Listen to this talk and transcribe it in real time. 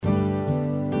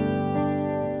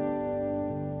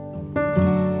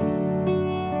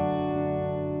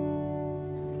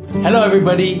Hello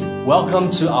everybody, welcome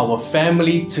to our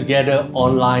Family Together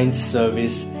online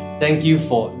service. Thank you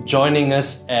for joining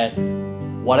us at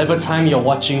whatever time you're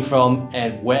watching from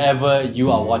and wherever you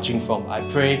are watching from. I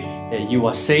pray that you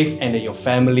are safe and that your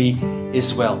family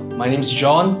is well. My name is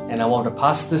John and I'm one of the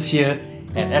pastors here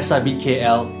at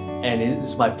SIBKL, and it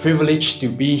is my privilege to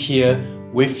be here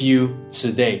with you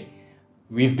today.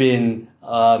 We've been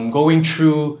going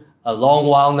through a long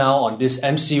while now on this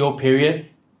MCO period.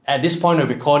 At this point of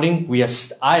recording, we are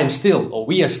still in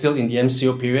the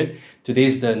MCO period. Today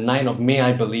is the 9th of May,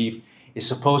 I believe. It's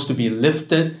supposed to be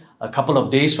lifted a couple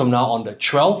of days from now on the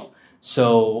 12th.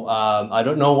 So I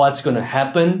don't know what's going to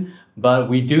happen, but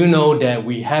we do know that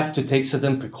we have to take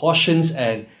certain precautions,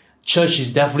 and church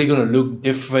is definitely going to look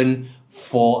different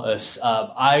for us.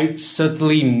 I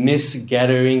certainly miss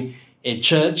gathering at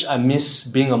church. I miss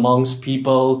being amongst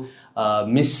people,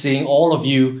 miss seeing all of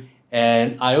you.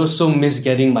 And I also miss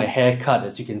getting my hair cut.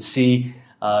 As you can see,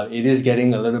 it is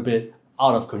getting a little bit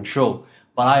out of control.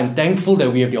 But I am thankful that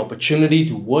we have the opportunity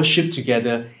to worship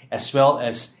together as well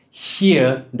as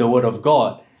hear the Word of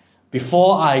God.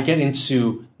 Before I get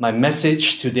into my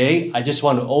message today, I just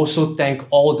want to also thank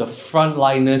all the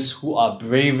frontliners who are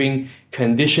braving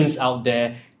conditions out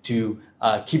there to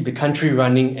keep the country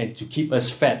running and to keep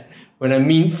us fed. When I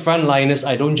mean frontliners,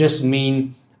 I don't just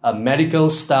mean medical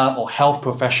staff or health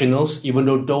professionals, even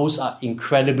though those are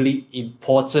incredibly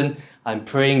important. I'm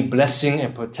praying blessing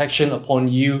and protection upon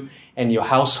you and your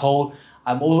household.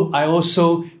 I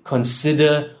also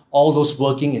consider all those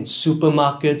working in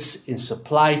supermarkets, in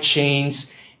supply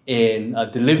chains, in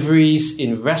deliveries,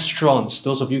 in restaurants,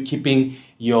 those of you keeping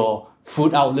your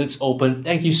food outlets open.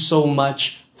 Thank you so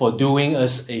much for doing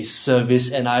us a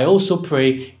service. And I also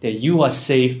pray that you are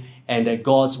safe and that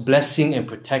God's blessing and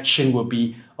protection will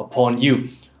be upon you.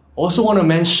 Also want to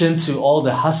mention to all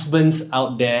the husbands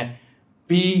out there,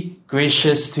 be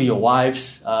gracious to your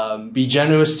wives, be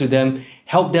generous to them,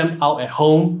 help them out at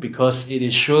home because it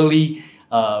is surely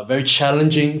very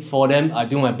challenging for them. I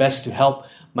do my best to help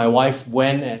my wife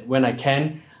when I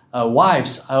can.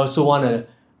 Wives, I also want to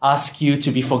ask you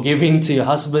to be forgiving to your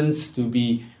husbands, to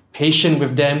be patient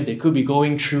with them. They could be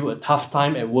going through a tough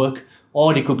time at work,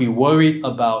 or they could be worried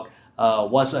about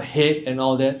what's ahead and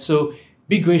all that. So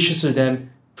be gracious to them,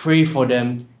 pray for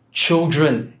them.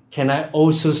 Children, can I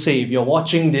also say, if you're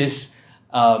watching this,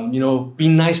 be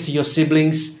nice to your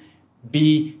siblings,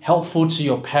 be helpful to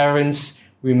your parents.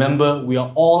 Remember, we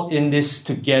are all in this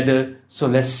together, so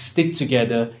let's stick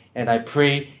together. And I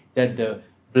pray that the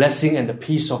blessing and the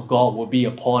peace of God will be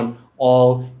upon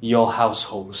all your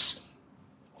households.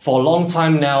 For a long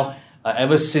time now,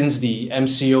 ever since the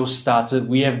MCO started,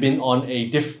 we have been on a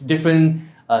different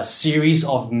series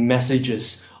of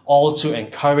messages, all to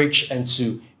encourage and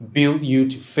to build you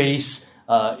to face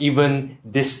even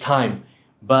this time.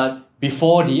 But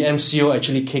before the MCO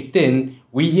actually kicked in,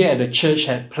 we here at the church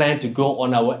had planned to go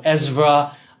on our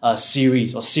Ezra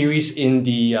series in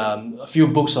the a few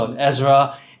books on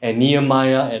Ezra and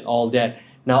Nehemiah and all that.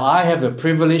 Now I have the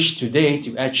privilege today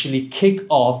to actually kick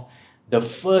off the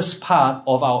first part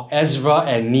of our Ezra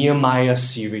and Nehemiah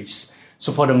series.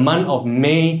 So for the month of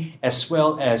May as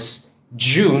well as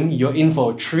June, you're in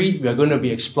for a treat. We are going to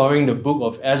be exploring the book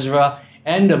of Ezra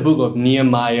and the book of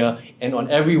Nehemiah. And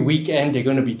on every weekend, there are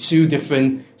going to be two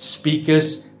different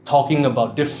speakers talking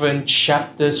about different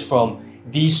chapters from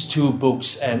these two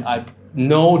books. And I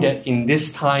know that in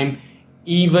this time,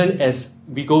 even as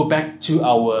we go back to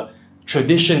our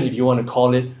tradition, if you want to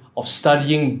call it, of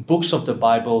studying books of the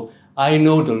Bible, I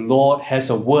know the Lord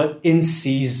has a word in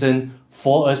season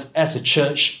for us as a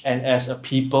church and as a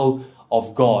people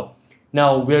of God.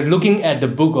 Now, we're looking at the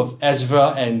book of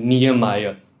Ezra and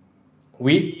Nehemiah.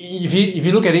 If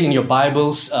you look at it in your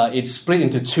Bibles, it's split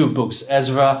into two books,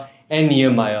 Ezra and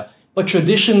Nehemiah. But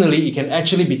traditionally, it can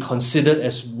actually be considered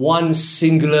as one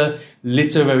singular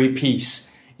literary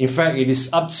piece. In fact, it is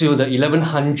up till the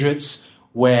 1100s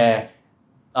where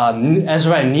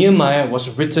Ezra and Nehemiah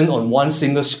was written on one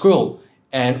single scroll,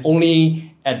 and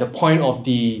only at the point of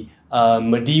the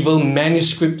medieval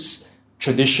manuscripts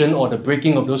tradition or the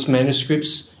breaking of those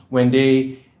manuscripts, when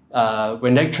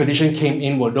that tradition came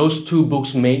in, were those two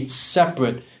books made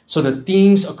separate. So the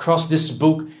themes across this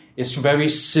book is very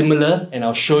similar, and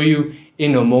I'll show you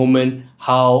in a moment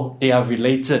how they are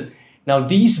related. Now,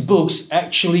 these books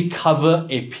actually cover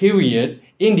a period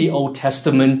in the Old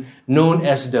Testament known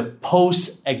as the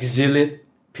post-exilic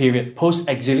period.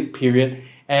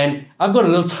 And I've got a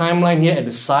little timeline here at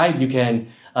the side. You can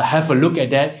have a look at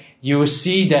that. You will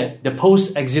see that the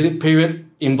post-exilic period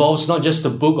involves not just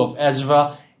the book of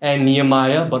Ezra and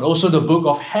Nehemiah, but also the book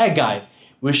of Haggai,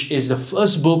 which is the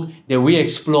first book that we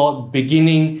explored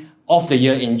beginning of the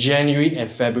year in January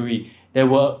and February. There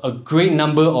were a great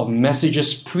number of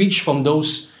messages preached from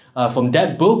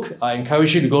that book. I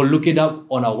encourage you to go look it up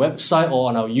on our website or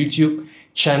on our YouTube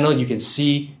channel. You can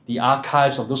see the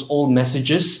archives of those old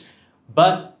messages.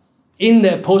 But in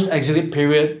that post-exilic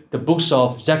period, the books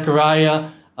of Zechariah,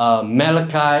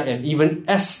 Malachi, and even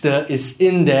Esther is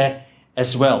in there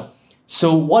as well.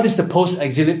 So what is the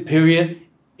post-exilic period?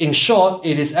 In short,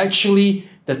 it is actually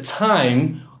the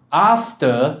time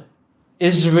after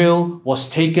Israel was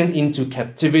taken into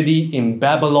captivity in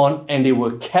Babylon, and they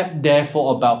were kept there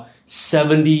for about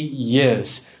 70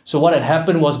 years. So what had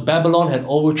happened was Babylon had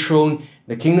overthrown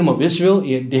the kingdom of Israel.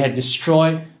 They had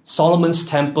destroyed Solomon's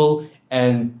temple,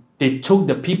 and they took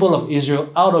the people of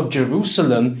Israel out of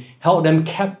Jerusalem, held them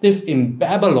captive in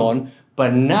Babylon.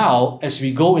 But now, as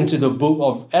we go into the book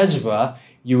of Ezra,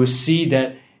 you will see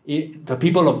that the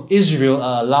people of Israel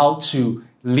are allowed to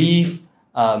leave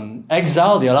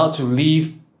exile. They're allowed to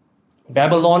leave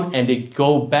Babylon, and they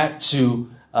go back to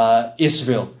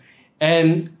Israel.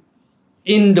 And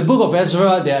in the book of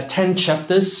Ezra, there are 10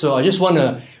 chapters. So I just want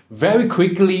to very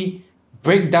quickly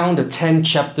break down the 10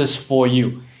 chapters for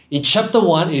you. In chapter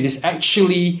 1, it is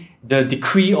actually the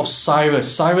decree of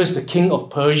Cyrus. Cyrus, the king of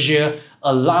Persia,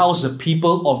 allows the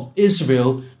people of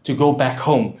Israel to go back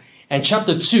home. And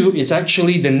chapter 2 is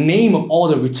actually the names of all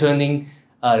the returning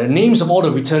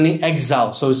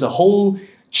exiles. So it's a whole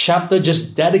chapter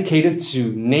just dedicated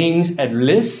to names and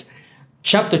lists.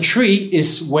 Chapter 3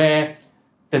 is where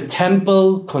the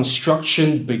temple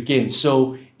construction begins.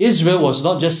 So Israel was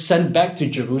not just sent back to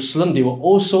Jerusalem, they were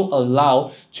also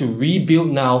allowed to rebuild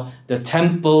now the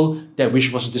temple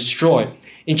which was destroyed.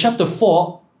 In chapter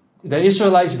 4, the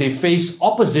Israelites, they face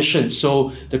opposition,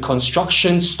 so the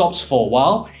construction stops for a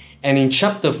while. And in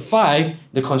chapter 5,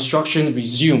 the construction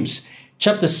resumes.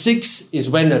 Chapter 6 is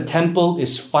when the temple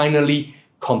is finally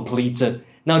completed.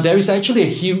 Now, there is actually a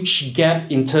huge gap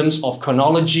in terms of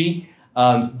chronology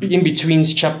in between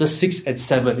chapter 6 and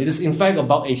 7. It is in fact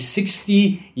about a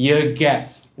 60-year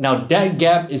gap. Now, that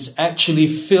gap is actually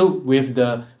filled by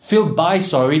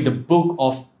the book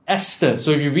of Esther.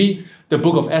 So if you read the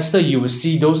book of Esther, you will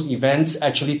see those events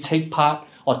actually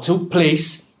took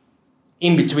place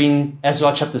in between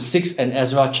Ezra chapter 6 and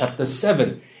Ezra chapter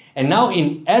 7. And now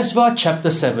in Ezra chapter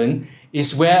 7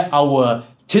 is where our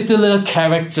titular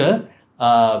character,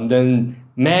 the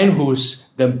man whose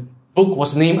the book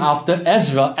was named after,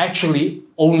 Ezra, actually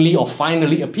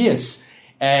finally appears.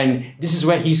 And this is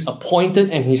where he's appointed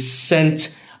and he's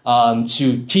sent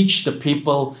to teach the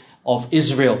people of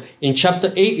Israel. In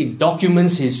chapter 8, it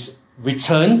documents his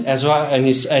return, Ezra and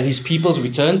his people's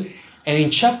return. And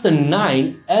in chapter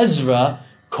 9, Ezra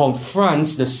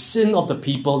confronts the sin of the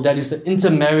people, that is the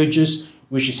intermarriages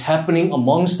which is happening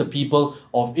amongst the people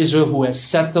of Israel who has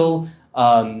settled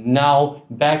now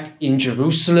back in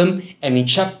Jerusalem. And in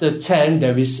chapter 10,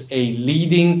 there is a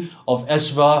leading of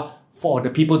Ezra for the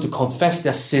people to confess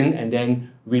their sin and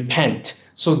then repent.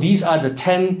 So these are the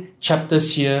 10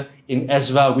 chapters here in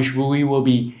Ezra, which we will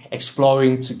be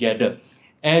exploring together.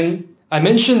 And I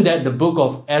mentioned that the book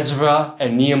of Ezra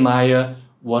and Nehemiah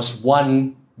was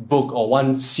one book or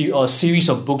a series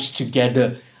of books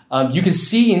together. You can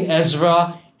see in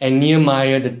Ezra and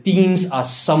Nehemiah, the themes are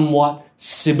somewhat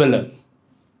similar.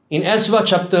 In Ezra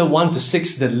chapter 1 to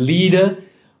 6, the leader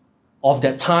of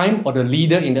that time, or the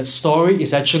leader in that story,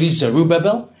 is actually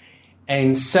Zerubbabel. And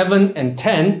in 7 and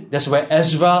 10, that's where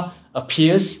Ezra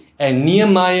appears. And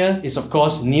Nehemiah is, of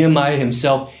course, Nehemiah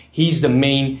himself. He's the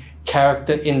main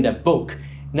character in that book.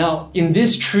 Now, in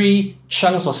these 3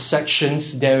 chunks or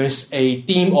sections, there is a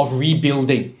theme of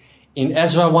rebuilding. In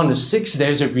Ezra 1 to 6,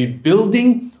 there's a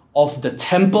rebuilding of the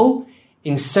temple.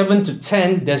 In 7 to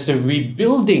 10, there's the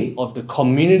rebuilding of the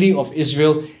community of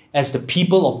Israel as the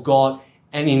people of God.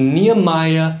 And in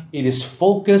Nehemiah, it is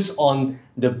focused on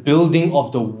the building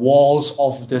of the walls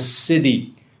of the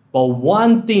city. But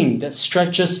one theme that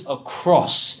stretches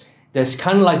across, that's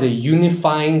kind of like the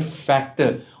unifying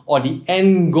factor or the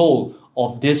end goal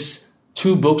of these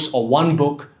 2 books or one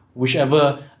book,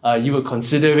 whichever you would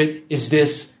consider it, is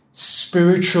this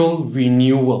spiritual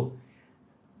renewal.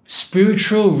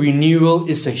 Spiritual renewal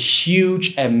is a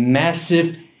huge and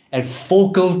massive and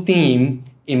focal theme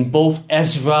in both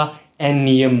Ezra and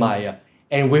Nehemiah.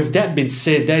 And with that being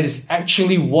said, that is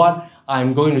actually what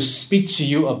I'm going to speak to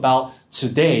you about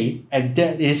today, and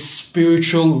that is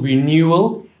spiritual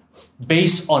renewal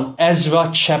based on Ezra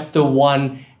chapter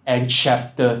 1 and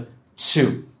chapter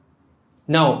 2.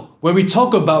 Now, when we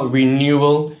talk about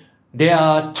renewal, there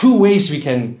are 2 ways we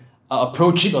can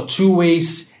approach it, or 2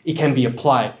 ways it can be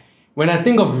applied. When I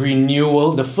think of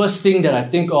renewal, the first thing that I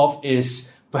think of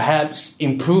is perhaps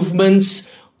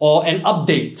improvements or an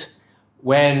update.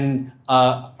 When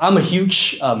I'm a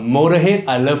huge motorhead,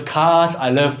 I love cars, I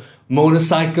love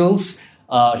motorcycles,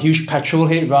 huge petrol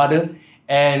head rather.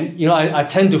 And, I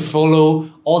tend to follow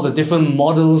all the different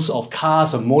models of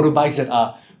cars or motorbikes that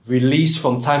are released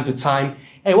from time to time.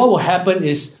 And what will happen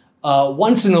is,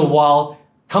 once in a while,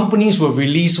 companies will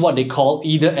release what they call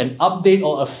either an update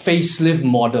or a facelift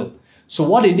model. So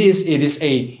what it is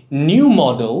a new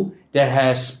model that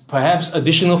has perhaps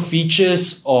additional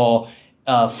features or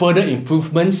further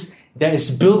improvements that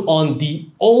is built on the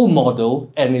old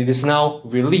model, and it is now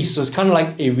released. So it's kind of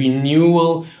like a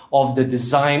renewal of the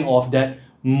design of that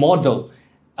model.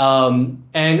 And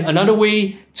another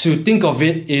way to think of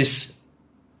it is,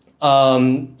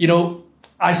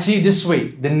 I see it this way.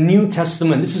 The New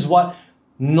Testament, this is what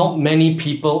not many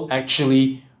people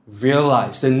actually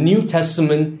realize. The New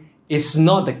Testament is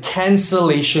not the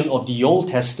cancellation of the Old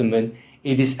Testament.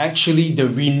 It is actually the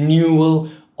renewal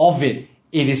of it.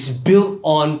 It is built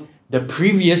on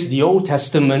the Old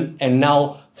Testament, and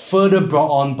now further brought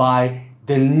on by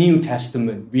the New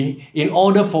Testament. In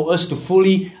order for us to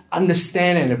fully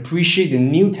understand and appreciate the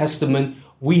New Testament,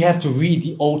 we have to read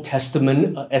the Old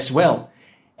Testament as well.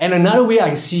 And another way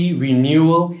I see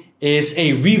renewal is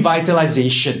a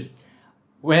revitalization.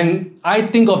 When I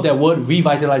think of that word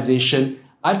revitalization,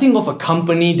 I think of a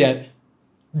company that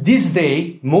this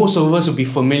day most of us will be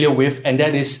familiar with, and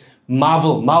that is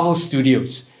Marvel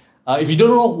Studios. If you don't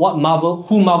know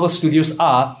who Marvel Studios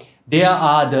are, they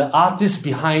are the artists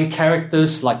behind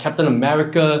characters like Captain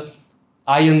America,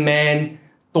 Iron Man,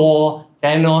 Thor,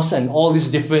 Thanos, and all these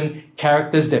different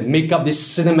characters that make up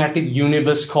this cinematic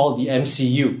universe called the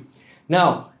MCU.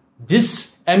 Now,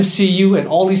 this MCU and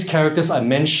all these characters I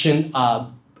mentioned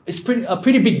it's a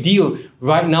pretty big deal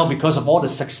right now because of all the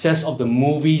success of the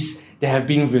movies that have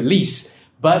been released.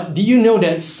 But do you know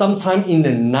that sometime in the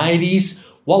 90s,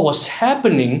 what was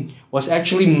happening was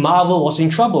actually Marvel was in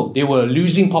trouble. They were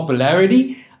losing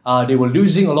popularity. They were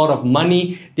losing a lot of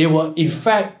money. They were, in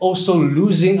fact, also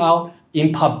losing out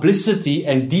in publicity,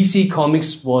 and DC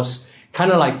Comics was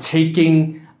kind of like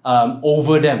taking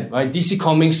over them, right? DC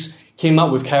Comics came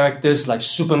up with characters like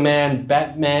Superman,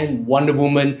 Batman, Wonder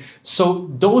Woman. So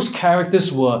those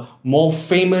characters were more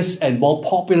famous and more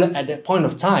popular at that point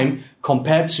of time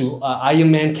compared to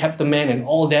Iron Man, Captain Man, and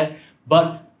all that.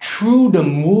 But through the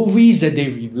movies that they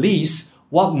released,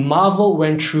 what Marvel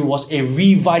went through was a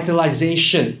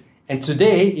revitalization. And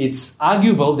today, it's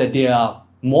arguable that they are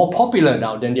more popular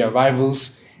now than their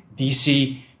rivals,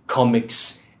 DC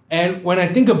Comics. And when I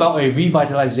think about a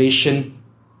revitalization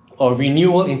or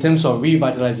renewal in terms of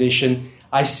revitalization,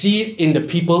 I see it in the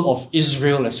people of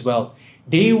Israel as well.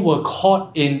 They were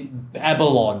caught in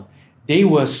Babylon. They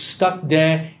were stuck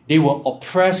there. They were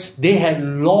oppressed. They had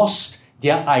lost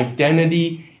their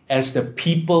identity as the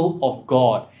people of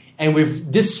God. And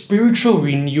with this spiritual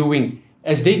renewing,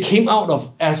 as they came out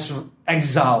of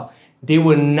exile, they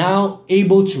were now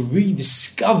able to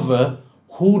rediscover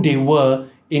who they were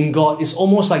in God. It's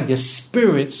almost like their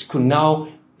spirits could now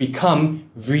become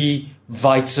revitalized.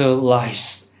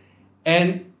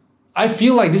 And I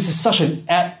feel like this is such an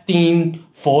apt theme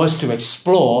for us to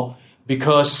explore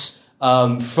because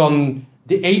from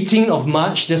the 18th of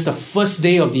March, that's the first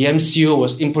day of the MCO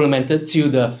was implemented, till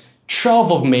the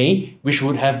 12th of May, which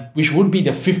would be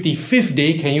the 55th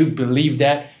day. Can you believe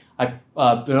that?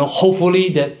 Hopefully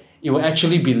that it will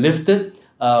actually be lifted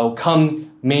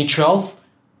come May 12th.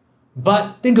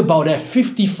 But think about that,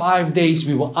 55 days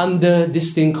we were under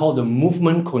this thing called the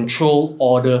Movement Control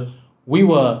Order. We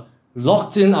were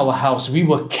locked in our house. We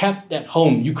were kept at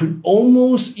home. You could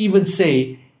almost even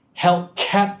say held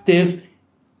captive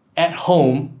at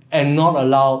home and not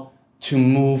allowed to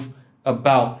move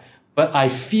about. But I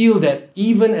feel that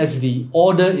even as the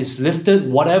order is lifted,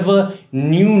 whatever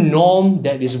new norm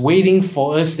that is waiting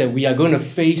for us that we are going to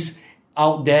face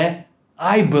out there,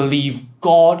 I believe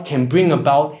God can bring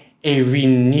about a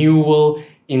renewal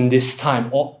in this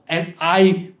time. And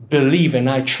I believe and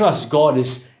I trust God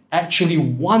is actually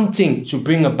wanting to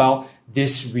bring about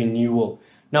this renewal.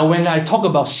 Now, when I talk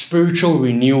about spiritual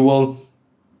renewal,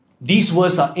 these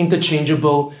words are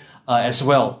interchangeable as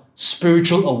well.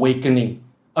 Spiritual awakening,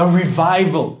 a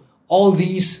revival, all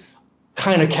these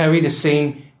kind of carry the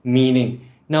same meaning.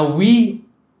 Now,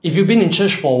 if you've been in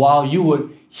church for a while, you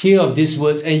would hear of these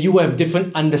words and you have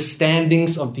different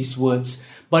understandings of these words.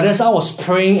 But as I was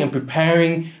praying and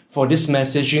preparing for this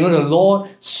message, the Lord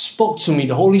spoke to me.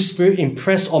 The Holy Spirit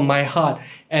impressed on my heart.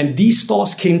 And these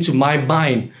thoughts came to my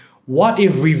mind. What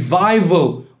if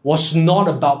revival was not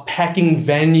about packing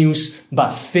venues,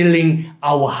 but filling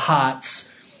our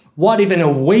hearts? What if an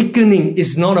awakening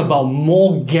is not about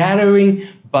more gathering,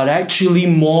 but actually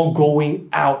more going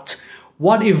out?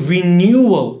 What if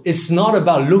renewal is not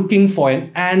about looking for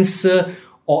an answer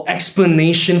or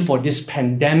explanation for this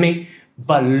pandemic,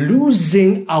 but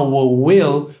losing our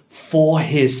will for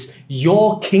His?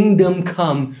 Your kingdom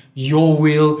come, your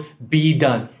will be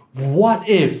done. What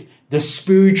if the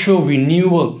spiritual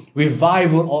renewal,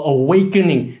 revival, or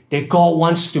awakening that God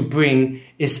wants to bring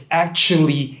is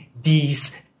actually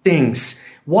these things?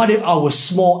 What if our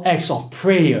small acts of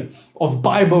prayer, of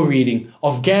Bible reading,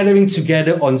 of gathering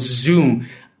together on Zoom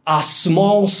are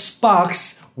small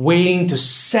sparks waiting to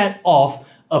set off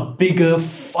a bigger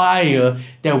fire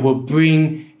that will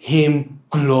bring Him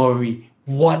glory?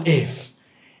 What if?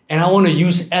 And I want to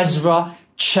use Ezra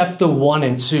chapter 1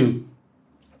 and 2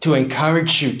 to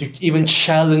encourage you, to even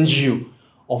challenge you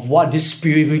of what this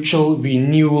spiritual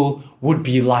renewal would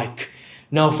be like.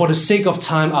 Now, for the sake of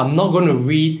time, I'm not going to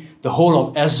read the whole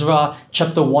of Ezra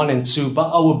chapter 1 and 2, but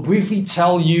I will briefly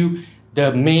tell you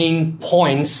the main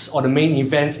points or the main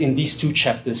events in these two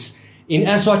chapters. In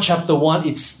Ezra chapter 1,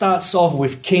 it starts off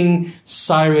with King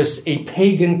Cyrus, a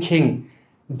pagan king,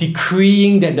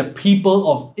 decreeing that the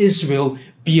people of Israel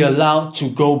be allowed to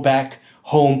go back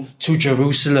home to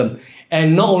Jerusalem.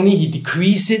 And not only he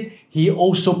decrees it, he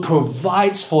also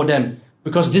provides for them.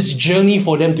 Because this journey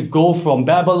for them to go from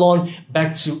Babylon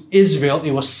back to Israel,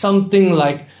 it was something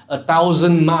like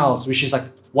 1,000 miles, which is like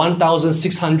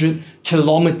 1,600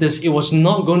 kilometers. It was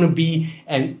not going to be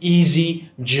an easy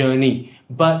journey.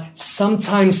 But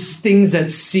sometimes things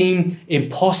that seem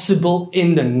impossible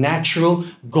in the natural,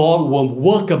 God will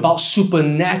work about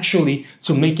supernaturally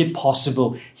to make it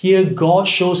possible. Here, God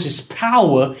shows His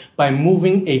power by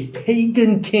moving a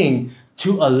pagan king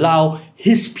to allow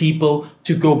His people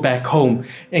to go back home.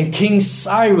 And King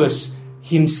Cyrus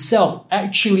himself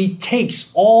actually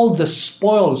takes all the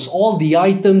spoils, all the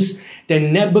items that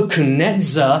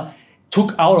Nebuchadnezzar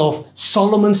took out of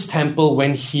Solomon's temple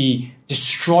when he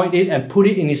destroyed it and put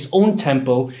it in his own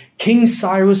temple. King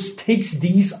Cyrus takes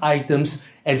these items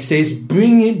and says,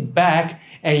 bring it back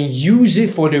and use it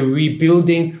for the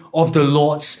rebuilding of the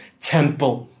Lord's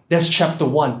temple. That's chapter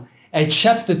 1. And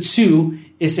chapter 2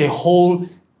 is a whole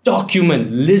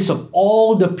document, list of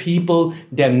all the people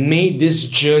that made this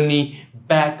journey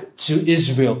back to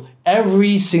Israel.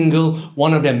 Every single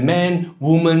one of them, man,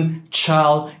 woman,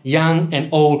 child, young and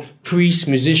old, priests,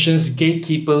 musicians,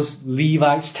 gatekeepers,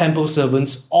 Levites, temple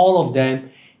servants, all of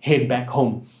them head back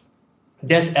home.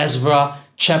 That's Ezra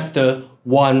chapter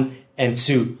 1 and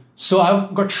 2. So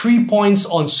I've got 3 points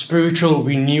on spiritual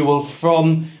renewal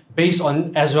based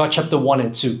on Ezra chapter 1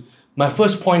 and 2. My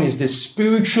first point is this: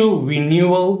 spiritual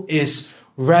renewal is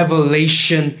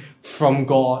revelation from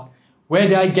God. Where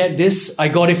did I get this? I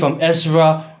got it from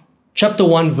Ezra chapter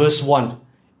 1 verse 1.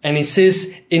 And it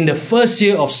says, in the first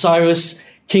year of Cyrus,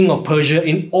 king of Persia,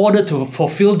 in order to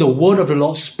fulfill the word of the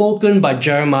Lord spoken by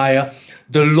Jeremiah,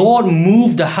 the Lord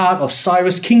moved the heart of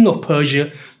Cyrus, king of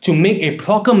Persia, to make a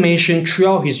proclamation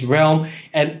throughout his realm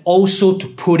and also to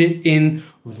put it in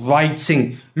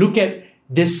writing. Look at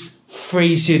this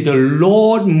phrase here: the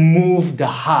Lord moved the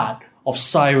heart of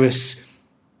Cyrus.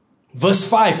 Verse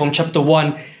 5 from chapter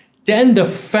 1, then the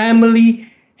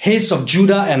family heads of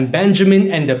Judah and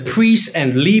Benjamin and the priests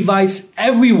and Levites,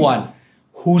 everyone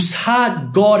whose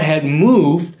heart God had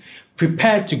moved,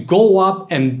 prepared to go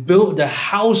up and build the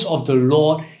house of the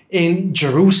Lord in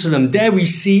Jerusalem. There we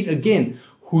see it again,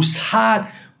 whose heart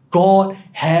God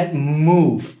had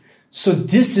moved. So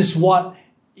this is what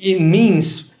it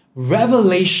means.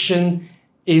 Revelation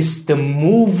is the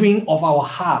moving of our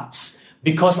hearts,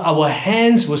 because our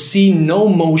hands will see no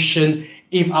motion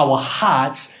if our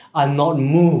hearts are not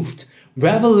moved.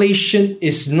 Revelation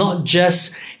is not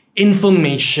just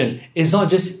information. It's not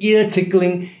just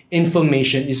ear-tickling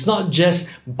information. It's not just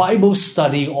Bible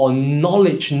study or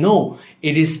knowledge. No,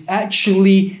 it is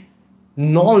actually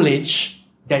knowledge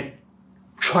that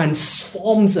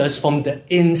transforms us from the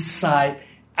inside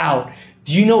out.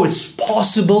 Do you know it's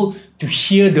possible to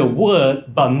hear the word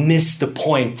but miss the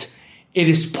point? It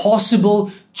is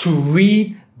possible to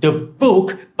read the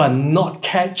book but not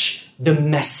catch the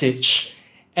message.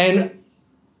 And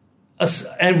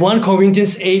 1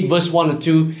 Corinthians 8 verse 1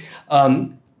 to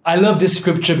 2, I love this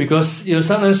scripture because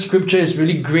sometimes scripture is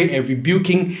really great at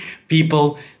rebuking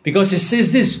people, because it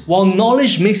says this: while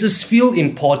knowledge makes us feel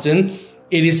important,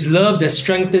 it is love that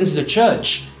strengthens the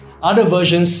church. Other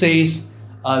versions says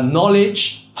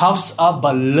knowledge puffs up,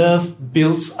 but love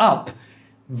builds up.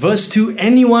 Verse 2,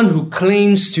 anyone who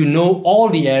claims to know all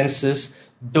the answers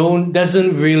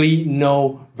doesn't really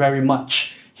know very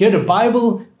much. Here the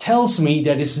Bible tells me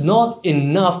that it's not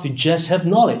enough to just have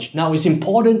knowledge. Now it's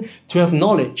important to have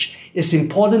knowledge. It's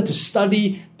important to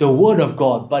study the Word of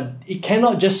God, but it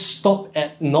cannot just stop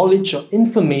at knowledge or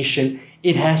information.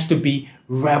 It has to be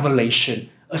revelation.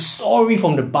 A story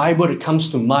from the Bible that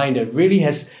comes to mind that really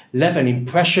has left an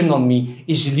impression on me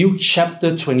is Luke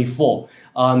chapter 24.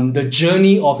 The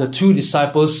journey of the two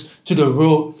disciples to the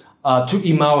road to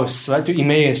Emmaus, right? To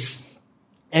Emmaus.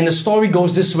 And the story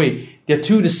goes this way. The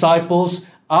two disciples,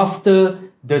 after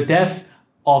the death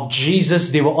of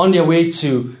Jesus, they were on their way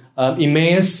to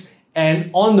Emmaus. And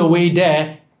on the way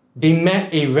there, they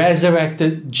met a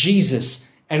resurrected Jesus.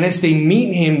 And as they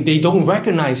meet him, they don't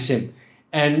recognize him.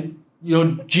 And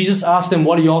Jesus asked them,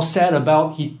 what are you all sad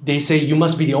about? They say, you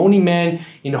must be the only man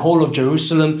in the whole of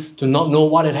Jerusalem to not know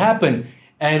what had happened.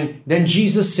 And then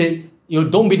Jesus said,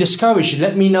 don't be discouraged.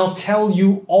 Let me now tell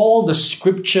you all the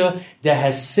scripture that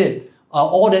has said,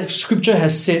 all that scripture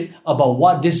has said about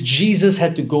what this Jesus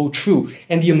had to go through.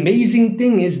 And the amazing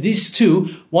thing is these two,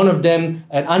 one of them,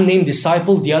 an unnamed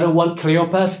disciple, the other one,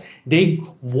 Cleopas, they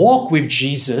walk with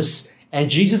Jesus and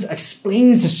Jesus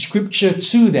explains the scripture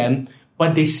to them,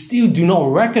 but they still do not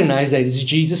recognize that it's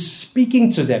Jesus speaking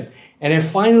to them. And then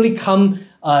finally come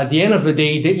the end of the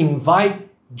day, they invite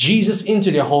Jesus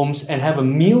into their homes and have a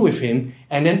meal with him.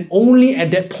 And then only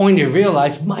at that point they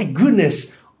realize, my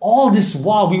goodness, all this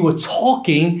while we were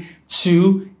talking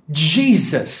to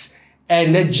Jesus.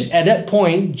 And at that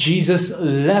point, Jesus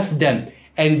left them.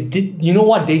 And you know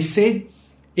what they said?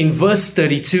 In verse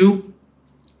 32,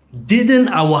 didn't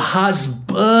our hearts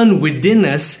burn within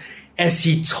us as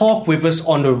he talked with us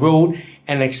on the road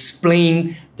and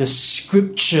explained the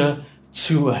scripture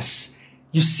to us?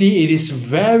 You see, it is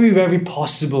very, very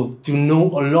possible to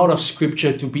know a lot of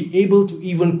scripture, to be able to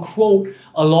even quote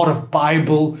a lot of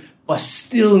Bible, but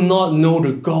still not know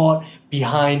the God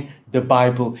behind the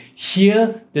Bible.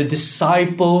 Here, the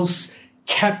disciples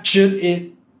captured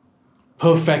it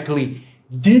perfectly.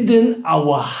 Didn't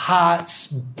our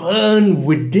hearts burn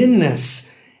within us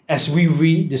as we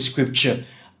read the scripture?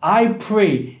 I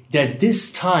pray that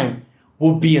this time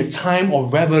will be a time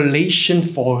of revelation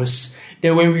for us.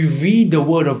 That when we read the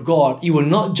Word of God, it will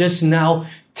not just now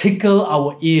tickle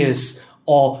our ears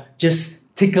or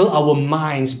just tickle our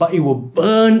minds, but it will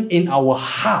burn in our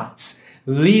hearts,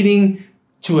 leading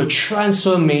to a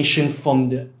transformation from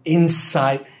the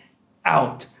inside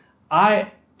out.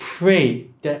 I pray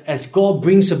that as God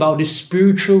brings about this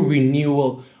spiritual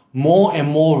renewal, more and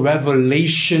more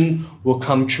revelation will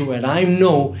come true. And I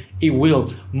know it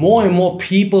will. More and more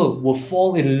people will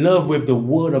fall in love with the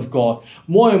Word of God.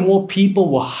 More and more people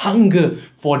will hunger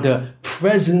for the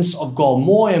presence of God.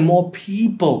 More and more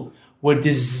people will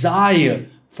desire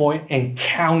for an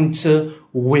encounter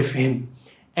with him.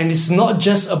 And it's not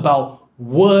just about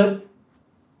word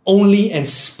only and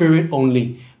spirit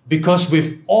only. Because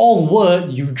with all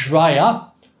word, you dry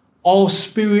up. All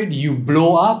spirit, you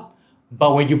blow up.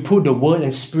 But when you put the word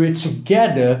and spirit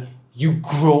together, you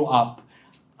grow up.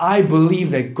 I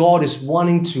believe that God is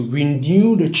wanting to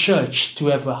renew the church to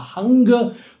have a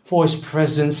hunger for his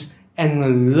presence and a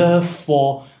love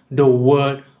for the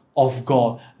word of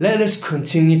God. Let us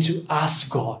continue to ask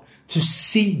God, to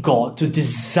seek God, to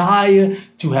desire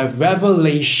to have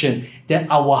revelation, that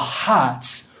our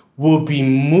hearts will be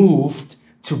moved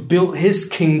to build his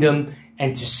kingdom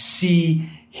and to see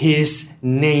his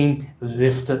name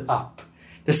lifted up.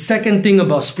 The second thing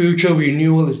about spiritual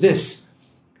renewal is this: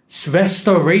 it's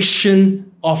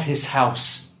restoration of his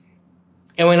house.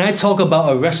 And when I talk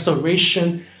about a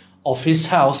restoration of his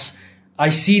house, I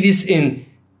see this in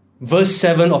verse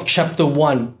 7 of chapter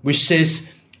 1, which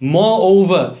says,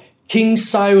 moreover, King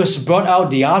Cyrus brought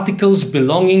out the articles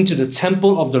belonging to the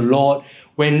temple of the Lord,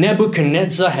 where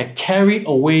Nebuchadnezzar had carried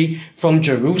away from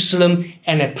Jerusalem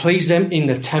and had placed them in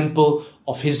the temple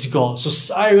of his God. So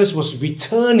Cyrus was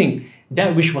returning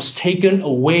that which was taken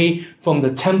away from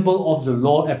the temple of the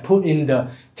Lord and put in the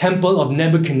temple of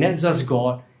Nebuchadnezzar's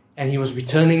God, and he was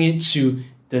returning it to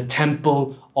the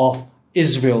temple of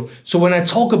Israel. So when I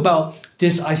talk about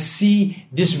this, I see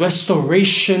this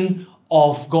restoration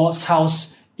of God's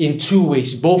house in two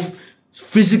ways, both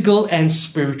physical and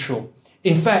spiritual.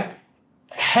 In fact,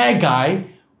 Haggai,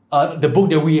 the book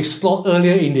that we explored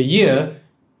earlier in the year,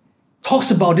 talks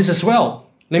about this as well.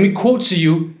 Let me quote to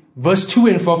you verse 2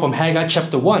 and 4 from Haggai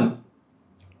chapter 1.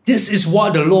 This is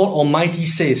what the Lord Almighty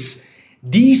says.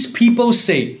 These people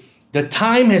say, the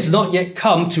time has not yet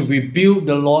come to rebuild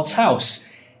the Lord's house.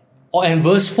 And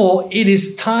verse 4, it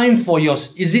is time for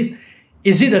is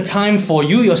it a time for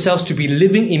you yourselves to be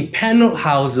living in paneled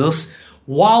houses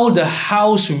while the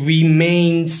house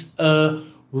remains a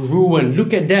ruin.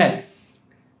 Look at that.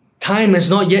 Time has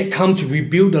not yet come to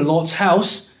rebuild the Lord's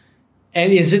house.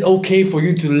 And is it okay for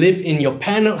you to live in your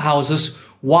paneled houses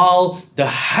while the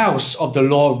house of the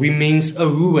Lord remains a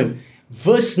ruin?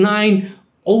 Verse 9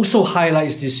 also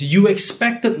highlights this. You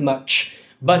expected much,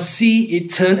 but see, it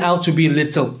turned out to be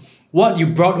little. What you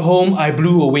brought home, I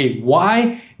blew away.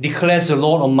 Why? Declares the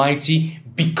Lord Almighty.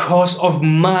 Because of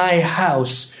my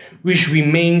house, which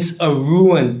remains a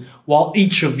ruin, while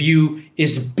each of you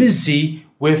is busy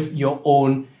with your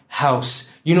own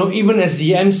house. You know, even as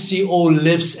the MCO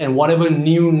lives and whatever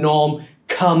new norm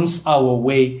comes our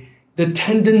way, the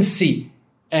tendency,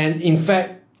 and in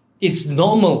fact, it's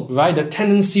normal, right? The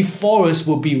tendency for us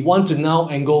will be want to now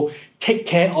and go take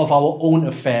care of our own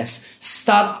affairs,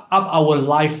 start up our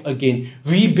life again,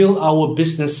 rebuild our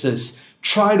businesses,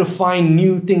 try to find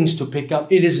new things to pick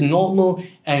up. It is normal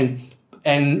and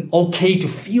okay to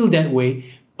feel that way,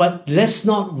 but let's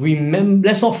not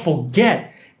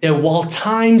forget that while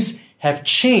times have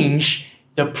changed,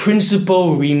 the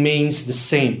principle remains the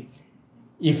same.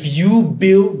 If you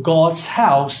build God's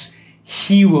house,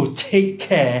 He will take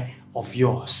care of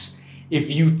yours.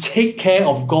 If you take care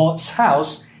of God's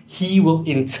house, He will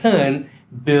in turn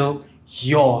build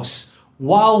yours.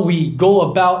 While we go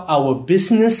about our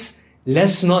business,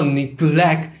 let's not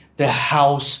neglect the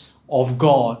house of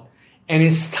God. And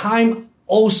it's time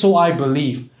also, I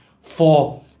believe,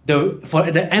 for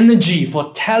the energy,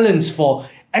 for talents, for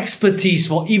expertise,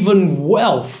 for even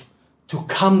wealth to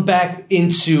come back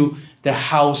into the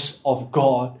house of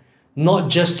God. Not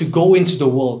just to go into the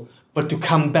world, but to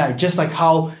come back. Just like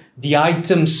how the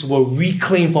items were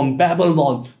reclaimed from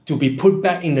Babylon to be put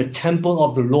back in the temple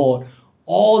of the Lord.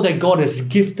 All that God has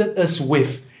gifted us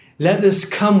with, let us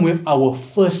come with our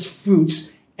first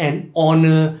fruits and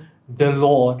honor the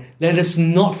Lord. Let us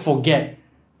not forget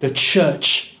the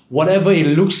church, whatever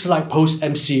it looks like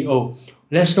post-MCO.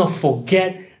 Let's not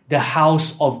forget the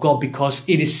house of God, because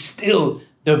it is still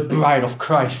the bride of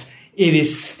Christ. It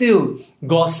is still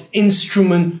God's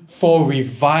instrument for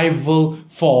revival,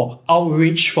 for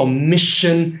outreach, for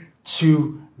mission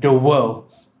to the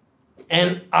world.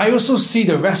 And I also see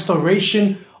the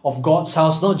restoration of God's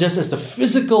house, not just as the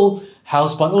physical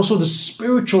house, but also the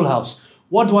spiritual house.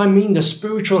 What do I mean the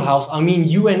spiritual house? I mean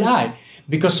you and I.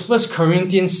 Because 1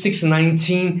 Corinthians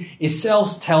 6:19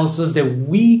 itself tells us that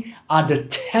we are the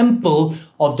temple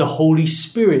of the Holy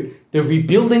Spirit. The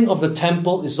rebuilding of the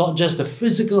temple is not just the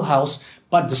physical house,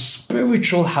 but the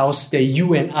spiritual house that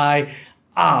you and I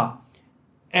are.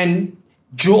 And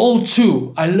Joel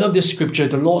 2, I love this scripture.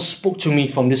 The Lord spoke to me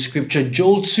from this scripture.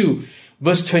 Joel 2,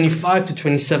 verse 25 to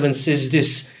 27 says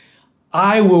this: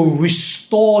 I will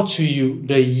restore to you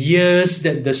the years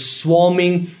that the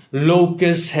swarming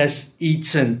locust has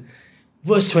eaten.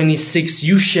 Verse 26,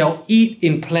 you shall eat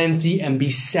in plenty and be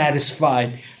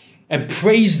satisfied, and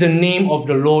praise the name of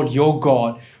the Lord your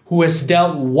God, who has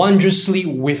dealt wondrously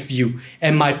with you,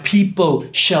 and my people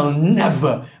shall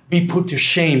never be put to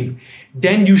shame.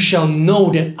 Then you shall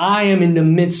know that I am in the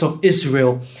midst of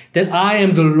Israel, that I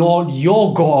am the Lord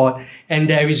your God, and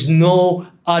there is no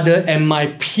other, and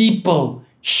my people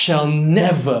shall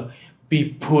never be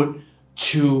put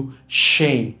to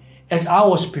shame. As I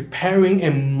was preparing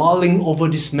and mulling over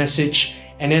this message,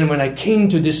 and then when I came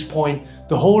to this point,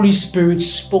 the Holy Spirit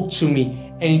spoke to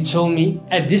me and He told me,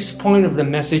 at this point of the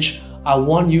message, I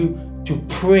want you to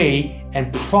pray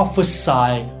and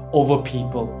prophesy over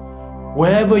people.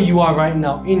 Wherever you are right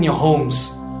now, in your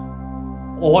homes,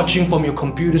 or watching from your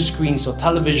computer screens or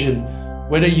television,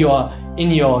 whether you are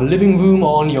in your living room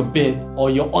or on your bed or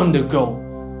you're on the go,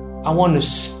 I want to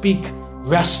speak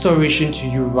restoration to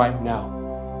you right now.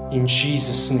 In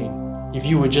Jesus' name, if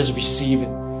you would just receive it.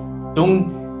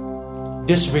 Don't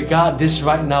disregard this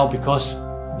right now because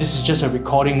this is just a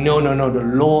recording. No. The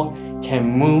Lord can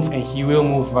move and He will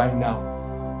move right now.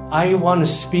 I want to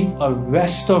speak a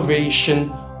restoration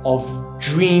of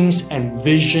dreams and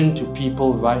vision to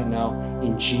people right now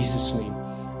in Jesus' name.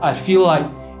 I feel like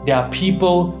there are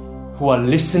people who are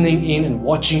listening in and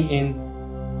watching in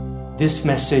this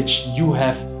message. You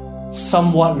have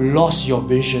somewhat lost your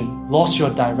vision, lost your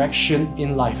direction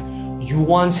in life. You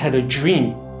once had a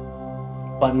dream,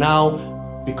 but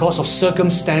now, because of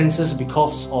circumstances,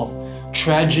 because of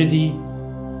tragedy,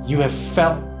 you have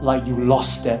felt like you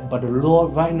lost that. But the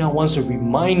Lord right now wants to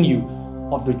remind you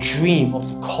of the dream, of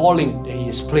the calling that He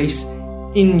has placed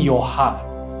in your heart.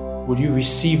 Will you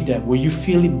receive that? Will you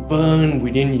feel it burn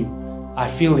within you? I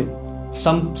feel it.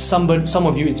 Some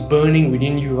of you, it's burning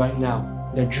within you right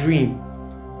now. That dream,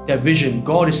 that vision.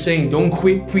 God is saying, don't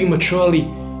quit prematurely.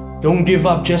 Don't give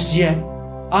up just yet.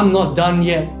 I'm not done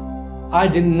yet. I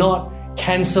did not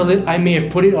cancel it. I may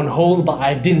have put it on hold, but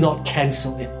I did not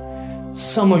cancel it.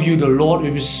 Some of you, the Lord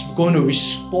is going to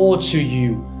restore to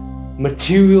you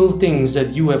material things that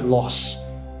you have lost.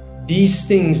 These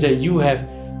things that you have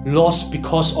lost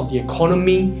because of the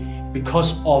economy,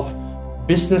 because of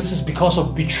businesses, because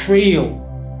of betrayal.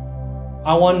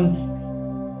 I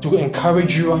want to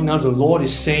encourage you right now. The Lord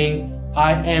is saying,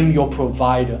 I am your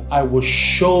provider. I will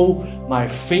show my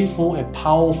faithful and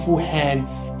powerful hand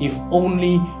if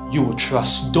only you will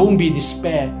trust. Don't be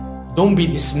despaired. Don't be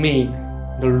dismayed.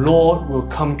 The Lord will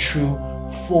come true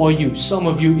for you. Some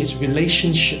of you is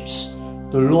relationships.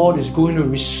 The Lord is going to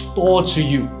restore to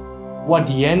you what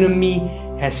the enemy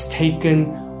has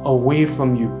taken away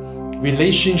from you.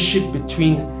 Relationship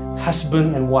between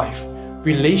husband and wife.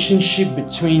 Relationship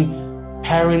between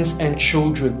parents and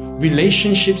children.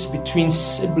 Relationships between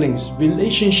siblings.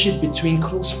 Relationship between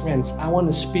close friends. I want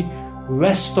to speak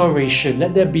restoration.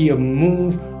 Let there be a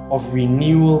move of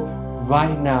renewal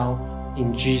right now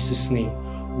in Jesus' name.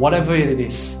 Whatever it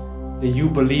is that you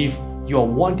believe, you are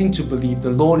wanting to believe,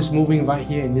 the Lord is moving right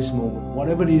here in this moment.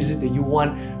 Whatever it is that you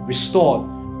want restored,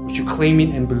 would you claim it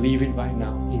and believe it right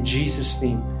now in Jesus'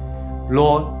 name?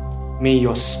 Lord, may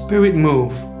your spirit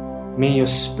move. May your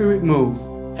spirit move,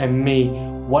 and may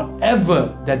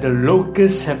whatever that the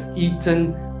locusts have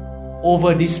eaten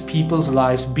over these people's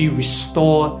lives be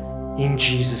restored in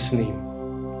Jesus' name.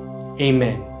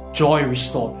 Amen. Joy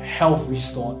restored, health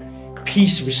restored,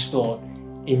 peace restored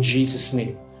in Jesus'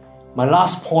 name. My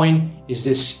last point is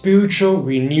that spiritual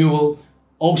renewal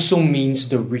also means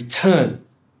the return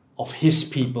of His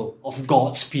people, of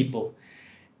God's people.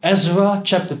 Ezra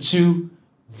chapter 2,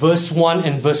 verse 1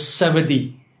 and verse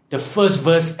 70, the first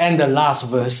verse and the last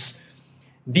verse.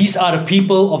 These are the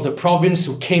people of the province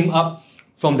who came up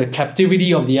from the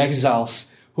captivity of the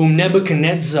exiles, whom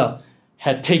Nebuchadnezzar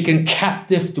had taken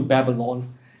captive to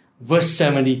Babylon. Verse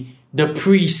 70, the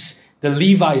priests, the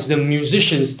Levites, the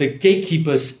musicians, the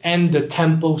gatekeepers, and the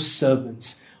temple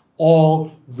servants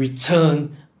all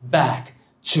returned back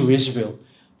to Israel.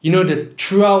 You know that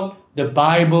throughout the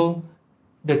Bible,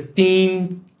 the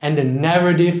theme and the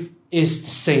narrative is the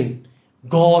same.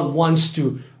 God wants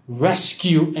to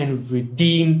rescue and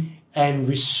redeem and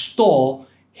restore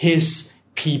His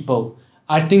people.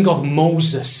 I think of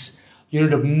Moses,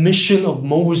 the mission of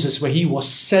Moses, where he was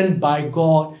sent by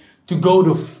God to go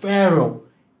to Pharaoh.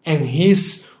 And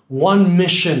his one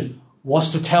mission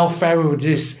was to tell Pharaoh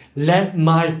this: let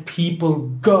my people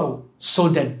go so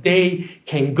that they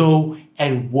can go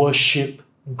and worship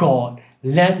God.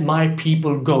 Let my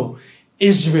people go.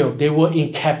 Israel, they were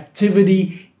in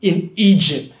captivity in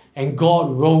Egypt, and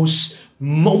God rose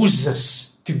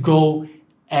Moses to go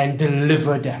and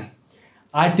deliver them.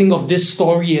 I think of this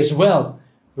story as well,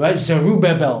 right?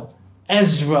 Zerubbabel,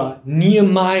 Ezra,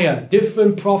 Nehemiah,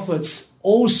 different prophets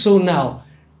also now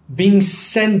being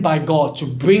sent by God to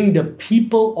bring the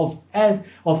people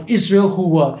of Israel who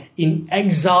were in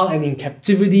exile and in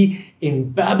captivity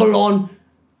in Babylon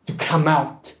to come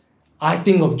out. I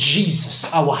think of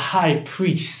Jesus, our high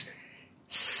priest,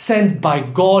 sent by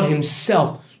God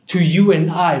Himself to you and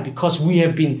I because we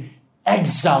have been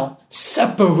exiled,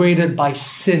 separated by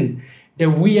sin, that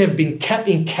we have been kept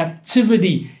in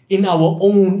captivity in our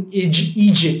own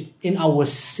Egypt, in our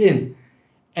sin.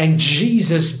 And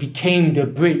Jesus became the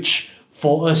bridge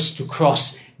for us to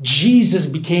cross. Jesus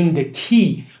became the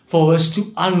key for us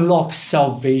to unlock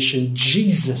salvation.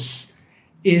 Jesus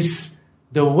is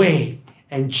the way,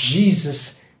 and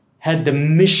Jesus had the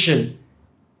mission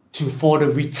for the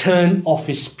return of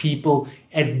His people.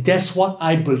 And that's what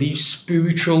I believe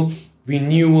spiritual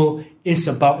renewal is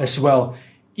about as well.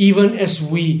 Even as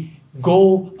we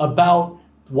go about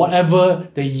whatever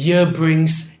the year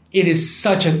brings, it is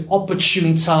such an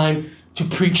opportune time to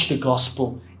preach the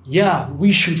gospel. Yeah,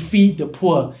 we should feed the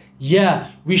poor.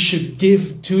 Yeah, we should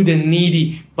give to the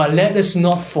needy. But let us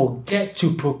not forget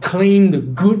to proclaim the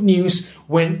good news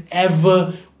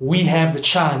whenever we have the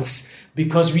chance.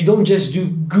 Because we don't just do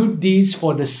good deeds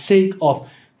for the sake of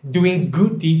doing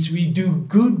good deeds. We do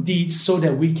good deeds so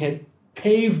that we can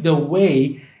pave the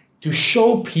way to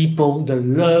show people the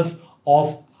love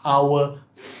of our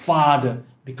Father.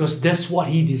 Because that's what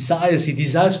He desires. He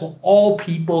desires for all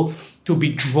people to be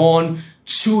drawn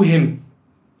to Him.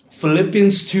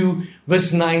 Philippians 2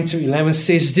 verse 9 to 11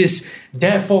 says this: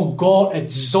 therefore God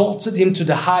exalted Him to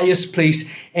the highest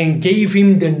place and gave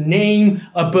Him the name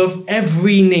above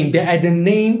every name, that at the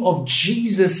name of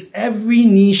Jesus every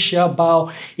knee shall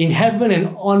bow in heaven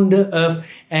and on the earth,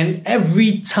 and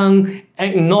every tongue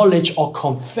acknowledge or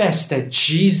confess that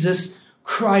Jesus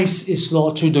Christ is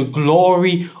Lord, to the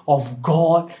glory of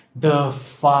God the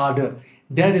Father.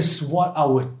 That is what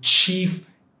our chief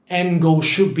end goal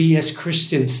should be as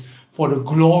Christians, for the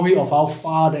glory of our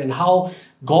Father. And how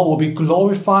God will be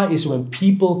glorified is when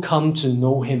people come to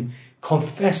know Him,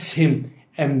 confess Him,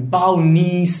 and bow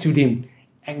knees to Him,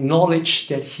 acknowledge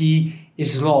that He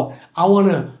is Lord. I want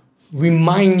to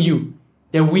remind you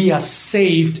that we are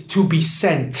saved to be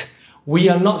sent. We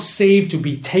are not saved to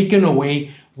be taken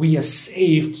away. We are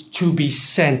saved to be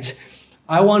sent.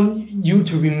 I want you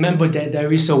to remember that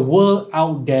there is a world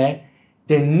out there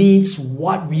that needs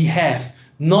what we have,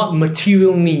 not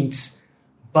material needs,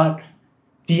 but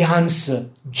the answer,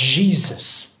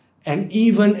 Jesus. And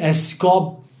even as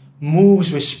God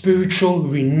moves with spiritual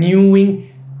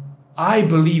renewing, I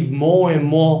believe more and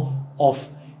more of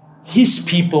His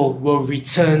people will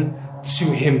return to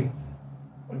Him.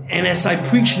 And as I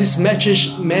preach this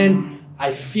message, man,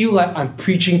 I feel like I'm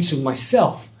preaching to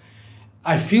myself.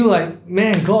 I feel like,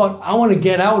 man, God, I want to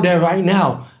get out there right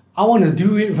now. I want to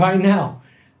do it right now.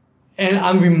 And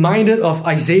I'm reminded of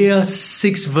Isaiah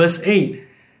 6 verse 8.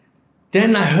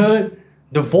 Then I heard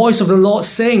the voice of the Lord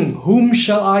saying, "Whom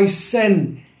shall I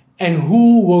send, and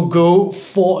who will go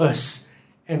for us?"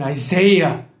 And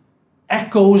Isaiah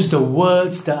echoes the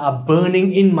words that are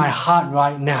burning in my heart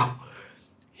right now.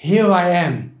 Here I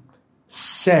am,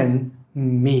 send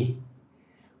me.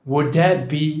 Would that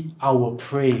be our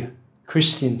prayer,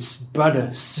 Christians,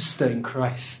 brother, sister in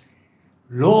Christ?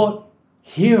 Lord,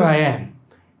 here I am,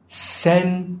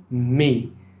 send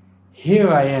me.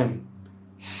 Here I am,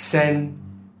 send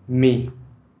me.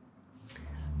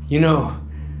 You know,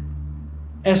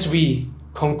 as we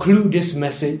conclude this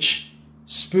message,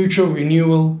 spiritual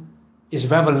renewal is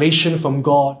revelation from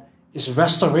God, is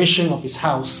restoration of His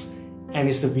house, and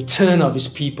is the return of His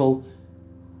people.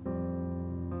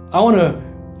 I want to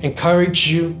encourage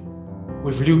you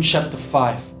with Luke chapter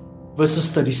 5, verses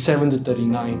 37 to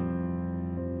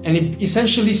 39. And it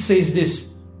essentially says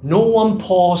this: no one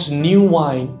pours new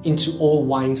wine into old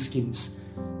wineskins,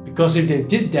 because if they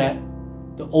did that,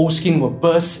 the old skin will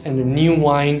burst and the new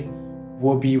wine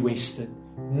will be wasted.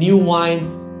 New wine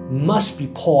must be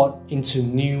poured into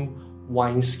new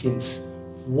wineskins.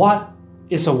 What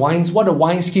a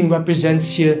wineskin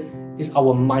represents here is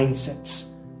our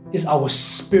mindsets, is our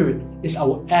spirit, is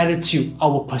our attitude,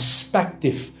 our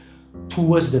perspective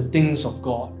towards the things of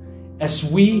God. As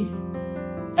we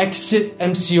exit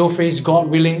MCO phase, God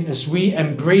willing, as we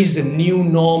embrace the new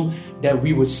norm that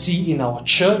we would see in our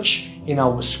church, in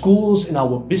our schools, in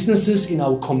our businesses, in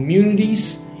our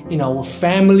communities, in our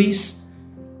families,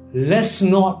 let's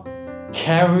not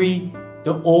carry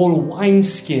the old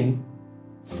wineskin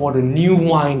for the new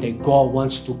wine that God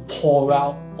wants to pour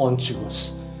out onto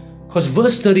us. Because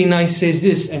verse 39 says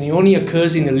this, and it only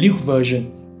occurs in the Luke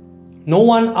version: no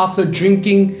one after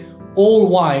drinking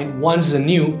old wine wants the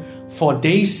new, for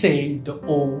they say the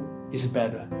old is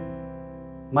better.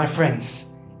 My friends,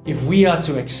 if we are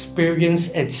to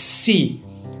experience and see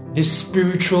this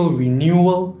spiritual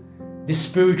renewal, this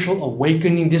spiritual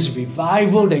awakening, this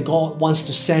revival that God wants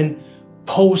to send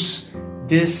post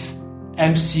this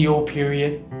MCO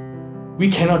period, we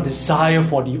cannot desire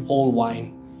for the old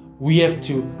wine. We have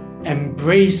to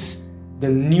embrace the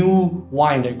new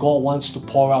wine that God wants to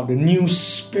pour out, the new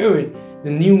spirit,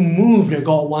 the new move that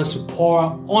God wants to pour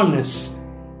out on us.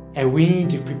 And we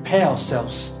need to prepare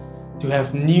ourselves to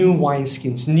have new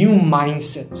wineskins, new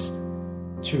mindsets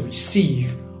to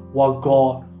receive what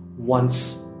God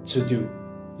wants to do.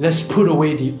 Let's put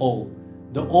away the old.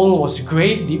 The old was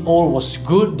great, the old was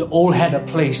good, the old had a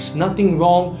place. Nothing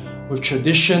wrong with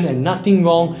tradition and nothing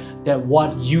wrong that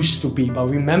what used to be. But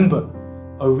remember,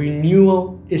 a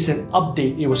renewal is an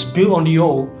update. It was built on the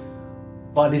old,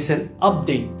 but it's an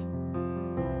update.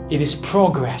 It is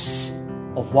progress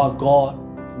of what God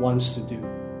wants to do.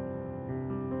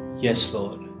 Yes,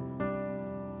 Lord.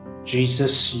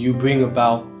 Jesus, you bring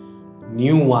about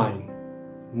new wine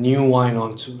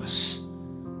onto us.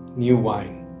 New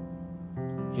wine.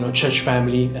 You know, church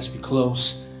family, as we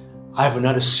close, I have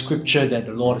another scripture that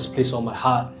the Lord has placed on my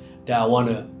heart that I want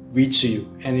to read to you.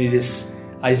 And it is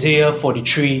Isaiah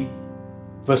 43,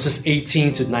 verses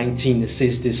 18 to 19. It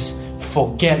says this: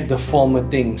 forget the former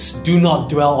things. Do not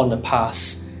dwell on the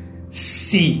past.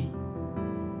 See,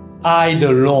 I,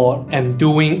 the Lord, am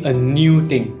doing a new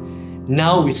thing.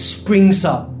 Now it springs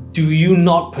up. Do you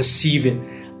not perceive it?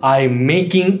 I am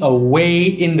making a way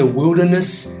in the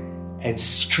wilderness and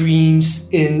streams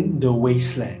in the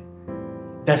wasteland.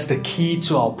 That's the key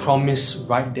to our promise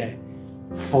right there.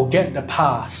 Forget the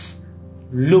past.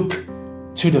 Look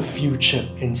to the future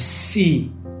and see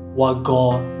what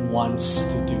God wants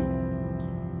to do.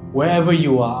 wherever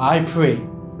you are, I pray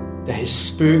that His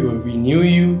Spirit will renew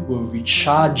you, will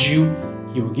recharge you.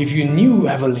 He will give you new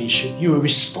revelation. He will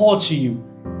restore to you,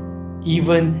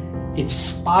 even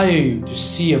inspire you to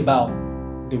see about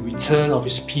the return of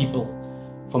His people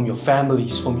from your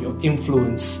families, from your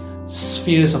influence,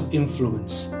 spheres of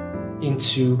influence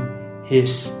into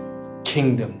His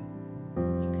kingdom.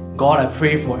 God, I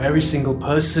pray for every single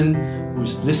person who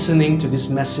is listening to this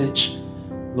message.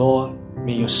 Lord,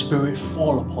 may your Spirit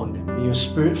fall upon them. May your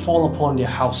Spirit fall upon their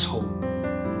household.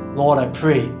 Lord, I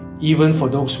pray, even for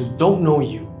those who don't know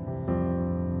you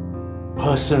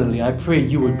personally, I pray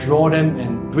you will draw them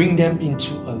and bring them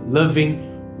into a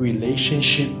loving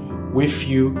relationship with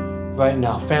you right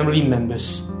now. Family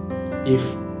members, if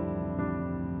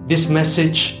this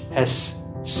message has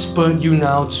spurred you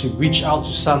now to reach out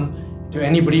to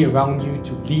anybody around you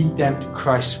to lead them to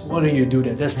Christ, why don't you do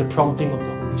that? That's the prompting of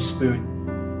the Holy Spirit.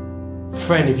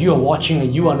 Friend, if you are watching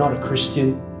and you are not a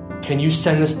Christian, can you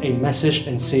send us a message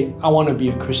and say, I want to be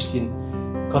a Christian?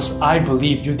 Because I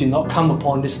believe you did not come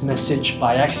upon this message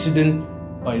by accident,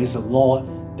 but it is the Lord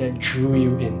that drew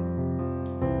you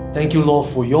in. Thank you, Lord,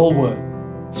 for your word.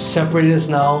 Separate us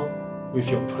now with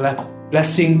your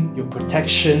blessing, your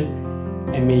protection,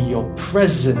 and may your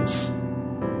presence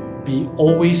be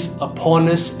always upon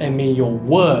us, and may your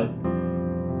word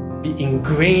be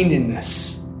ingrained in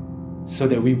us so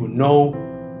that we will know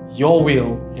your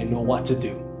will and know what to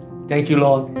do. Thank you,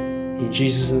 Lord. In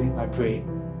Jesus' name I pray.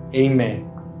 Amen.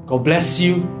 God bless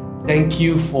you. Thank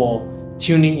you for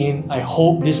tuning in. I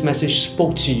hope this message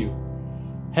spoke to you.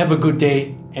 Have a good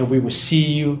day, and we will see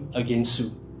you again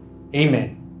soon.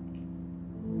 Amen.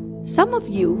 Some of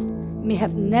you may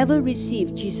have never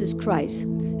received Jesus Christ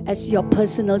as your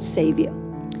personal Savior.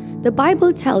 The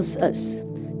Bible tells us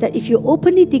that if you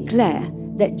openly declare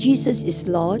that Jesus is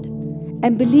Lord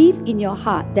and believe in your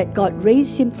heart that God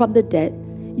raised Him from the dead,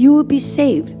 you will be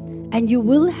saved and you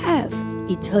will have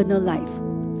eternal life.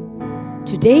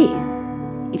 Today,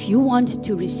 if you want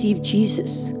to receive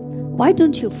Jesus, why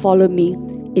don't you follow me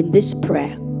in this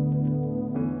prayer?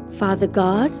 Father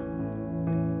God,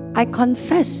 I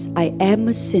confess I am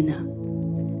a sinner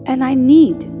and I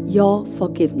need your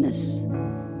forgiveness.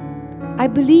 I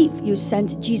believe you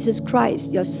sent Jesus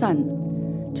Christ, your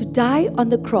Son, to die on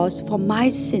the cross for my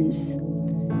sins.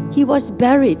 He was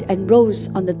buried and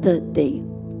rose on the third day.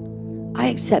 I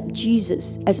accept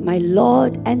Jesus as my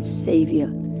Lord and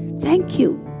Savior. Thank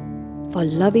you for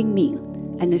loving me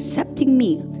and accepting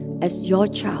me as your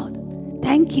child.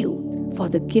 Thank you for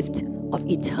the gift of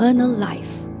eternal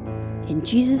life. In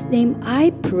Jesus' name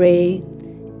I pray,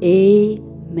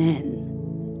 Amen.